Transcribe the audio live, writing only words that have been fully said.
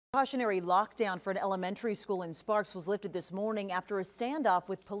Cautionary lockdown for an elementary school in Sparks was lifted this morning after a standoff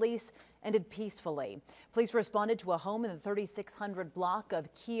with police ended peacefully. Police responded to a home in the 3600 block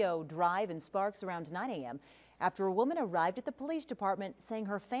of Keogh Drive in Sparks around 9 a.m. after a woman arrived at the police department saying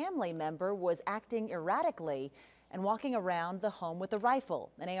her family member was acting erratically and walking around the home with a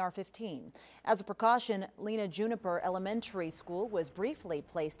rifle, an AR-15. As a precaution, Lena Juniper Elementary School was briefly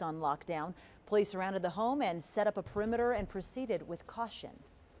placed on lockdown. Police surrounded the home and set up a perimeter and proceeded with caution.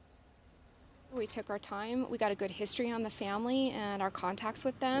 We took our time. We got a good history on the family and our contacts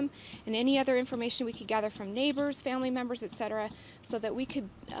with them and any other information we could gather from neighbors, family members, etc., so that we could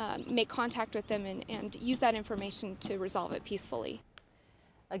make contact with them and use that information to resolve it peacefully.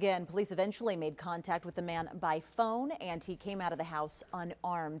 Again, police eventually made contact with the man by phone and he came out of the house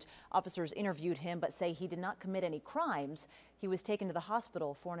unarmed. Officers interviewed him but say he did not commit any crimes. He was taken to the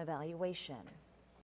hospital for an evaluation.